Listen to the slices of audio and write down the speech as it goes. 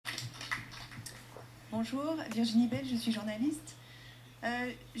Bonjour, Virginie Belle, je suis journaliste.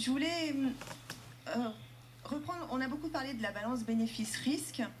 Je voulais reprendre, on a beaucoup parlé de la balance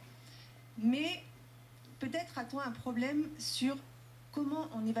bénéfice-risque, mais peut-être a-t-on un problème sur comment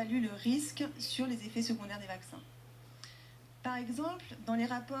on évalue le risque sur les effets secondaires des vaccins. Par exemple, dans les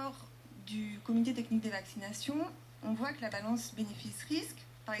rapports du comité technique des vaccinations, on voit que la balance bénéfice-risque,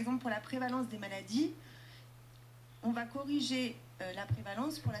 par exemple pour la prévalence des maladies, on va corriger la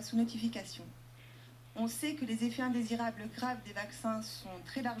prévalence pour la sous-notification. On sait que les effets indésirables graves des vaccins sont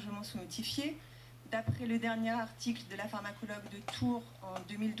très largement sous-notifiés. D'après le dernier article de la pharmacologue de Tours en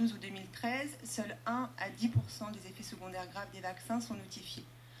 2012 ou 2013, seuls 1 à 10% des effets secondaires graves des vaccins sont notifiés.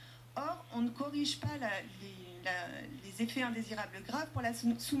 Or, on ne corrige pas les effets indésirables graves pour la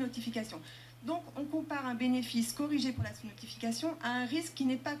sous-notification. Donc, on compare un bénéfice corrigé pour la sous-notification à un risque qui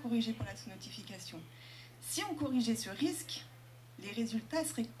n'est pas corrigé pour la sous-notification. Si on corrigeait ce risque, les résultats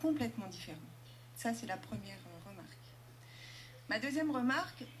seraient complètement différents. Ça, c'est la première remarque. Ma deuxième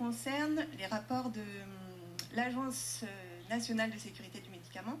remarque concerne les rapports de l'Agence nationale de sécurité du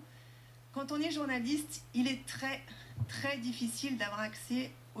médicament. Quand on est journaliste, il est très, très difficile d'avoir accès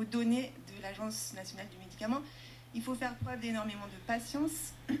aux données de l'Agence nationale du médicament. Il faut faire preuve d'énormément de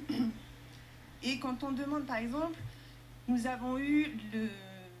patience. Et quand on demande, par exemple, nous avons eu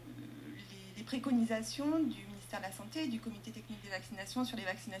les préconisations du ministère de la Santé et du comité technique des vaccinations sur les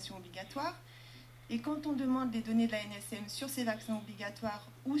vaccinations obligatoires. Et quand on demande les données de la NSM sur ces vaccins obligatoires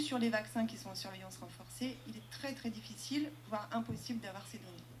ou sur les vaccins qui sont en surveillance renforcée, il est très très difficile, voire impossible d'avoir ces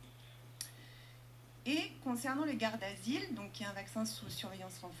données. Et concernant le garde-asile, donc qui est un vaccin sous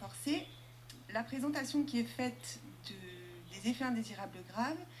surveillance renforcée, la présentation qui est faite des effets indésirables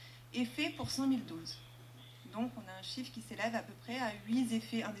graves est faite pour 100 000 doses. Donc on a un chiffre qui s'élève à peu près à 8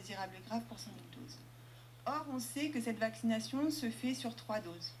 effets indésirables graves pour 100 000 doses. Or, on sait que cette vaccination se fait sur 3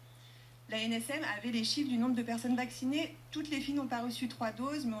 doses. La NSM avait les chiffres du nombre de personnes vaccinées. Toutes les filles n'ont pas reçu 3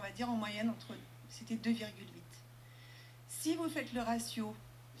 doses, mais on va dire en moyenne, c'était 2,8. Si vous faites le ratio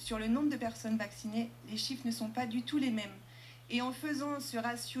sur le nombre de personnes vaccinées, les chiffres ne sont pas du tout les mêmes. Et en faisant ce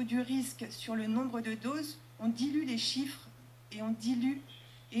ratio du risque sur le nombre de doses, on dilue les chiffres et on dilue.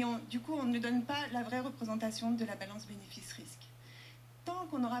 Et du coup, on ne donne pas la vraie représentation de la balance bénéfice-risque. Tant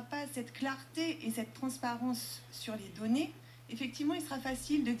qu'on n'aura pas cette clarté et cette transparence sur les données, effectivement, il sera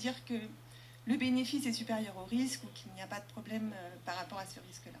facile de dire que le bénéfice est supérieur au risque ou qu'il n'y a pas de problème par rapport à ce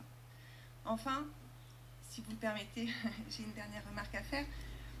risque-là. Enfin, si vous le permettez, j'ai une dernière remarque à faire.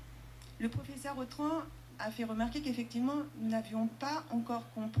 Le professeur Autran a fait remarquer qu'effectivement, nous n'avions pas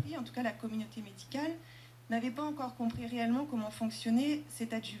encore compris, en tout cas la communauté médicale, n'avait pas encore compris réellement comment fonctionnait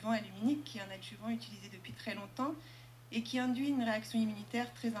cet adjuvant aluminique, qui est un adjuvant utilisé depuis très longtemps et qui induit une réaction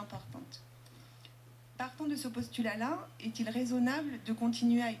immunitaire très importante. Partant de ce postulat-là, est-il raisonnable de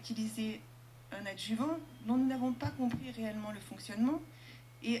continuer à utiliser un adjuvant dont nous n'avons pas compris réellement le fonctionnement?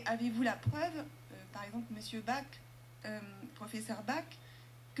 Et avez-vous la preuve, par exemple, monsieur Bach, professeur Bach,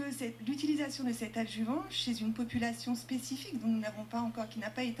 que l'utilisation de cet adjuvant chez une population spécifique dont nous n'avons pas encore, qui n'a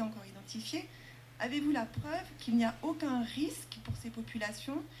pas été encore identifiée, avez-vous la preuve qu'il n'y a aucun risque pour ces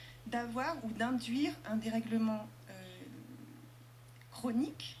populations d'avoir ou d'induire un dérèglement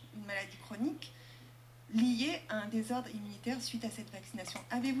chronique, une maladie chronique, liée à un désordre immunitaire suite à cette vaccination?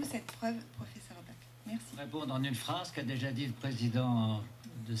 Avez-vous cette preuve, professeur Bach? Merci. Répondre en une phrase qu'a déjà dit le président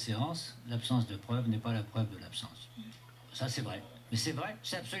de séance: l'absence de preuve n'est pas la preuve de l'absence. Ça, c'est vrai. Mais c'est vrai,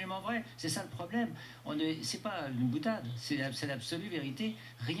 c'est absolument vrai. C'est ça le problème. C'est pas une boutade, c'est l'absolue vérité.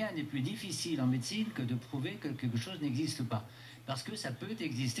 Rien n'est plus difficile en médecine que de prouver que quelque chose n'existe pas. Parce que ça peut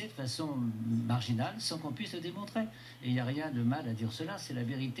exister de façon marginale sans qu'on puisse le démontrer. Et il n'y a rien de mal à dire cela. C'est la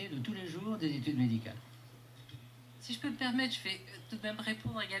vérité de tous les jours des études médicales. Si je peux me permettre, je vais tout de même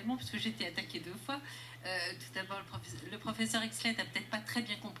répondre également, puisque j'ai été attaquée 2 fois. Tout d'abord, le professeur Exlet n'a peut-être pas très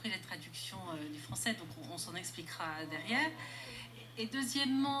bien compris la traduction du français, donc on s'en expliquera derrière. Et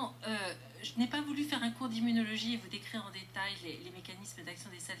deuxièmement, je n'ai pas voulu faire un cours d'immunologie et vous décrire en détail les mécanismes d'action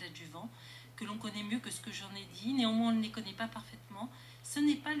des cells adjuvants, que l'on connaît mieux que ce que j'en ai dit. Néanmoins, on ne les connaît pas parfaitement. Ce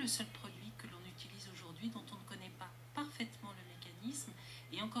n'est pas le seul produit que l'on utilise aujourd'hui dont on ne connaît pas parfaitement le mécanisme.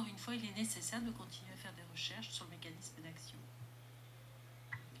 Et encore une fois, il est nécessaire de continuer à faire des recherches sur le mécanisme d'action.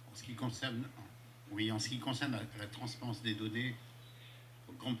 En ce qui concerne la transparence des données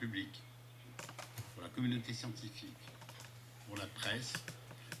au grand public, pour la communauté scientifique, pour la presse,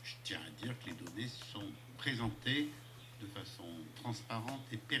 je tiens à dire que les données sont présentées de façon transparente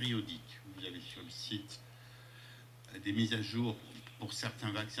et périodique. Vous avez sur le site des mises à jour pour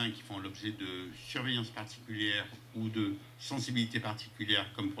certains vaccins qui font l'objet de surveillance particulière ou de sensibilité particulière,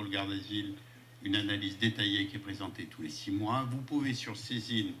 comme pour le garde-asile, une analyse détaillée qui est présentée tous les 6 mois. Vous pouvez sur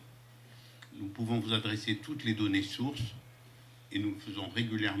Césine nous pouvons vous adresser toutes les données sources et nous le faisons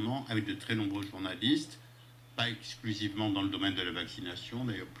régulièrement avec de très nombreux journalistes, pas exclusivement dans le domaine de la vaccination,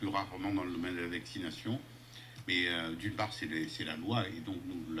 d'ailleurs plus rarement dans le domaine de la vaccination, mais d'une part c'est la loi et donc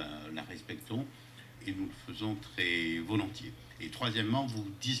nous la respectons et nous le faisons très volontiers. Et troisièmement, nous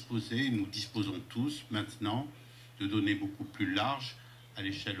disposons tous maintenant de données beaucoup plus larges à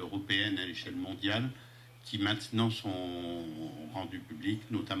l'échelle européenne, à l'échelle mondiale, qui maintenant sont rendues publiques,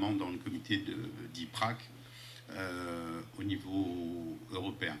 notamment dans le comité d'IPRAC au niveau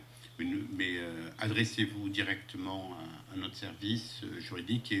européen. Mais adressez-vous directement à notre service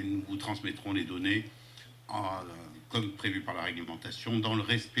juridique et nous vous transmettrons les données comme prévu par la réglementation, dans le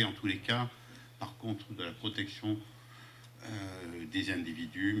respect en tous les cas, par contre, de la protection des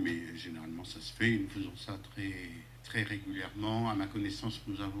individus, mais généralement ça se fait. Nous faisons ça très, très régulièrement. À ma connaissance,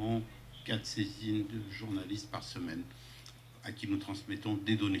 nous avons 4 saisines de journalistes par semaine à qui nous transmettons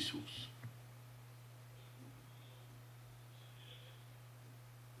des données sources.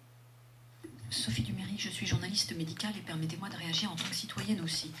 Sophie Duméry, je suis journaliste médicale et permettez-moi de réagir en tant que citoyenne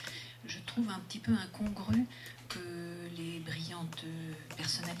aussi. Je trouve un petit peu incongru que les brillantes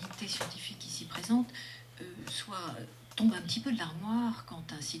personnalités scientifiques ici présentes tombent un petit peu de l'armoire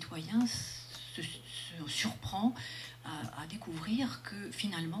quand un citoyen se surprend à découvrir que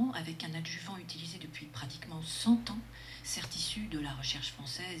finalement, avec un adjuvant utilisé depuis pratiquement 100 ans, certes issu de la recherche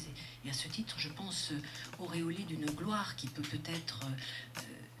française, et à ce titre, je pense, auréolé d'une gloire qui peut peut-être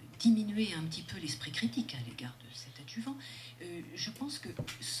diminuer un petit peu l'esprit critique à l'égard de cet adjuvant, je pense que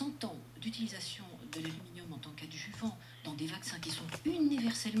 100 ans d'utilisation de l'aluminium en tant qu'adjuvant dans des vaccins qui sont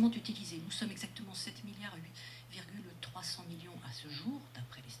universellement utilisés, nous sommes exactement 7 milliards 8,300 millions à ce jour,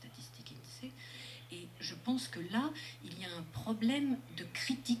 d'après les statistiques INSEE, et je pense que là, il y a un problème de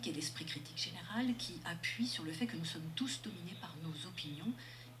critique et d'esprit critique général qui appuie sur le fait que nous sommes tous dominés par nos opinions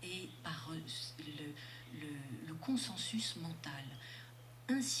et par le consensus mental.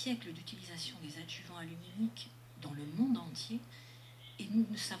 Un siècle d'utilisation des adjuvants aluminiques dans le monde entier et nous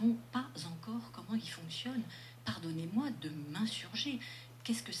ne savons pas encore comment ils fonctionnent. Pardonnez-moi de m'insurger.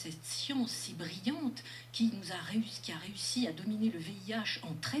 Qu'est-ce que cette science si brillante qui a réussi à dominer le VIH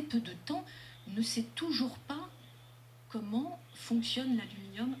en très peu de temps ne sait toujours pas comment fonctionne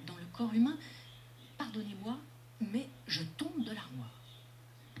l'aluminium dans le corps humain? Pardonnez-moi, mais je tombe de l'armoire.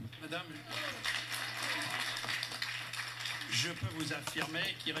 Madame, je peux vous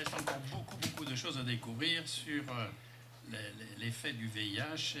affirmer qu'il reste encore beaucoup de choses à découvrir sur l'effet du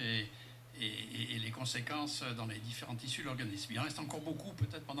VIH et les conséquences dans les différents tissus de l'organisme. Il en reste encore beaucoup,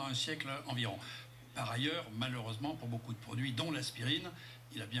 peut-être pendant un siècle environ. Par ailleurs, malheureusement, pour beaucoup de produits, dont l'aspirine,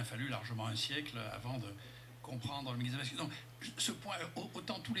 il a bien fallu largement un siècle avant de comprendre le mécanisme. Donc, ce point,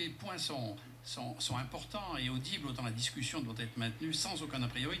 autant tous les points sont importants et audibles, autant la discussion doit être maintenue sans aucun a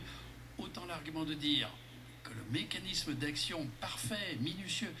priori, autant l'argument de dire que le mécanisme d'action parfait,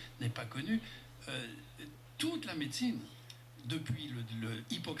 minutieux, n'est pas connu. Toute la médecine, depuis le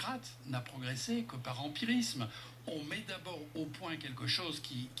Hippocrate, n'a progressé que par empirisme. On met d'abord au point quelque chose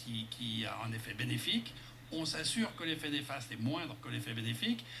qui a un effet bénéfique, on s'assure que l'effet néfaste est moindre que l'effet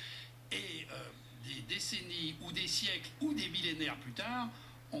bénéfique, et des décennies ou des siècles ou des millénaires plus tard,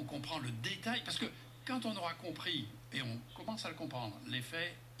 on comprend le détail, parce que quand on aura compris, et on commence à le comprendre,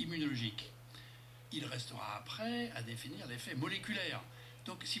 l'effet immunologique, il restera après à définir l'effet moléculaire.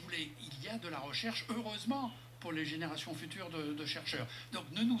 Donc, si vous voulez, il y a de la recherche, heureusement, pour les générations futures de chercheurs. Donc,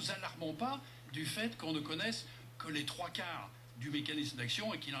 ne nous alarmons pas du fait qu'on ne connaisse que les 3/4 du mécanisme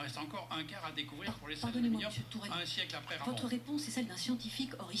d'action et qu'il en reste encore un quart à découvrir pour les salles d'aluminium un siècle après Ramon. Votre réponse est celle d'un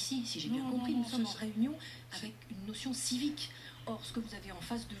scientifique. Or ici, si j'ai bien compris, nous sommes en réunion avec une notion civique. Or, ce que vous avez en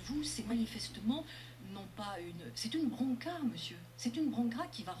face de vous, c'est manifestement non pas c'est une bronca, monsieur. C'est une bronca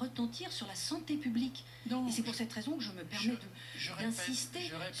qui va retentir sur la santé publique. Non, et c'est pour cette raison que je me permets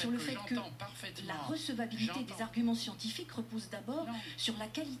d'insister sur le fait que la recevabilité des arguments scientifiques repose d'abord sur la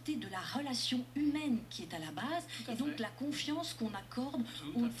qualité de la relation humaine qui est à la base, et donc la confiance qu'on accorde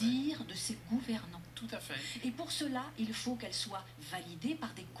au dire de ses gouvernants. Tout à fait. Et pour cela, il faut qu'elle soit validée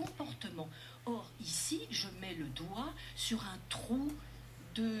par des comportements. Or, ici, je mets le doigt sur un trou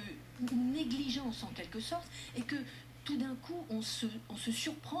de négligence en quelque sorte, et que tout d'un coup on se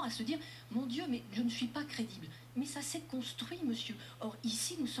surprend à se dire mon Dieu, mais je ne suis pas crédible. Mais ça s'est construit, monsieur. Or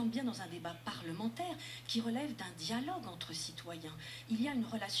ici nous sommes bien dans un débat parlementaire qui relève d'un dialogue entre citoyens. Il y a une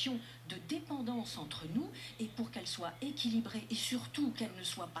relation de dépendance entre nous, et pour qu'elle soit équilibrée et surtout qu'elle ne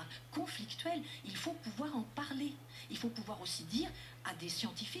soit pas conflictuelle, il faut pouvoir en parler. Il faut pouvoir aussi dire à des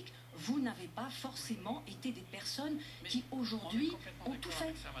scientifiques: vous n'avez pas forcément été des personnes qui aujourd'hui ont tout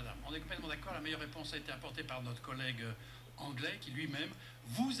fait. Ça, madame. On est complètement d'accord. La meilleure réponse a été apportée par notre collègue anglais qui lui-même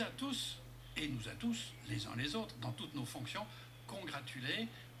vous a tous et nous a tous, les uns les autres, dans toutes nos fonctions, congratulés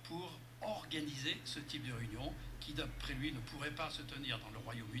pour organiser ce type de réunion qui, d'après lui, ne pourrait pas se tenir dans le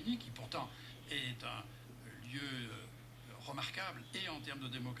Royaume-Uni, qui pourtant est un lieu remarquable, et en termes de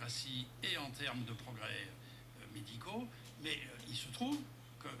démocratie, et en termes de progrès médicaux. Mais il se trouve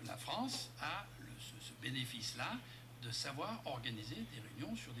que la France a ce bénéfice-là de savoir organiser des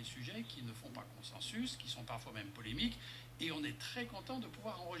réunions sur des sujets qui ne font pas consensus, qui sont parfois même polémiques, et on est très content de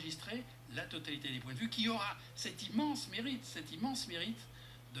pouvoir enregistrer la totalité des points de vue, qui aura cet immense mérite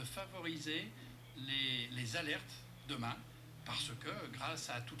de favoriser les alertes demain, parce que grâce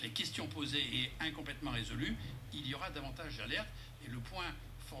à toutes les questions posées et incomplètement résolues, il y aura davantage d'alertes. Et le point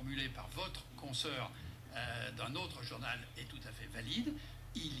formulé par votre consoeur d'un autre journal est tout à fait valide.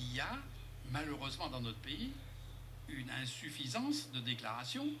 Il y a malheureusement dans notre pays une insuffisance de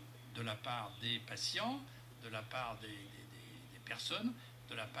déclaration de la part des patients, de la part des personnes,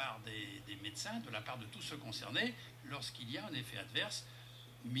 de la part des médecins, de la part de tous ceux concernés, lorsqu'il y a un effet adverse,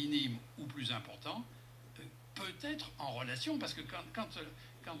 minime ou plus important, peut-être en relation, parce que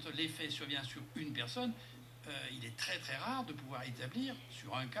quand l'effet survient sur une personne, il est très très rare de pouvoir établir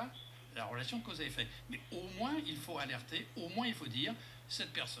sur un cas la relation cause à effet. Mais au moins il faut alerter, au moins il faut dire,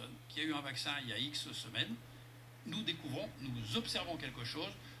 cette personne qui a eu un vaccin il y a X semaines, nous découvrons, nous observons quelque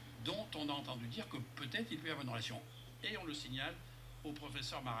chose dont on a entendu dire que peut-être il peut y avoir une relation. Et on le signale au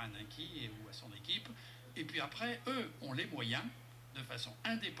professeur Marinaki ou à son équipe. Et puis après, eux ont les moyens, de façon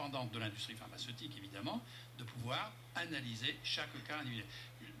indépendante de l'industrie pharmaceutique évidemment, de pouvoir analyser chaque cas individuel.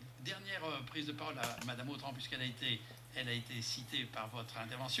 Dernière prise de parole à Madame Autran, puisqu'elle a été citée par votre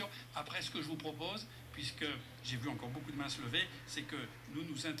intervention. Après, ce que je vous propose, puisque j'ai vu encore beaucoup de mains se lever, c'est que nous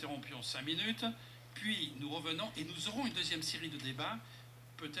nous interrompions 5 minutes, puis nous revenons et nous aurons une deuxième série de débats,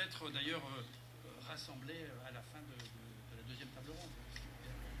 peut-être d'ailleurs rassemblés à la fin de la deuxième table ronde.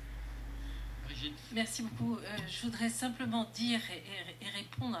 Brigitte. Merci beaucoup. Je voudrais simplement dire et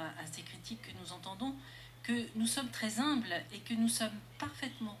répondre à ces critiques que nous entendons, que nous sommes très humbles et que nous sommes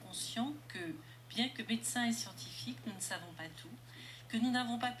parfaitement conscients que, bien que médecins et scientifiques, nous ne savons pas tout, que nous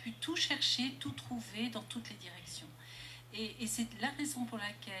n'avons pas pu tout chercher, tout trouver dans toutes les directions. Et c'est la raison pour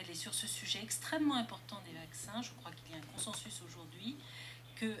laquelle, et sur ce sujet extrêmement important des vaccins, je crois qu'il y a un consensus aujourd'hui,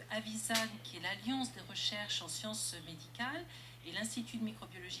 que Avisan, qui est l'Alliance des recherches en sciences médicales, et l'Institut de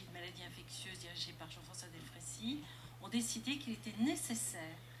microbiologie de maladies infectieuses dirigé par Jean-François Delfrécy, ont décidé qu'il était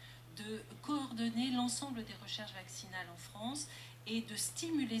nécessaire de coordonner l'ensemble des recherches vaccinales en France et de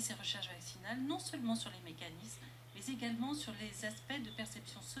stimuler ces recherches vaccinales, non seulement sur les mécanismes, mais également sur les aspects de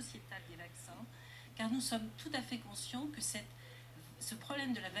perception sociétale des vaccins, car nous sommes tout à fait conscients que ce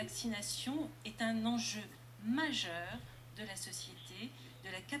problème de la vaccination est un enjeu majeur de la société, de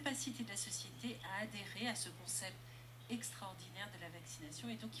la capacité de la société à adhérer à ce concept extraordinaire de la vaccination,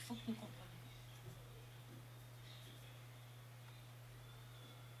 et donc il faut que nous comprenions.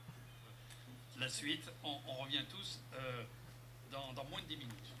 La suite, on revient tous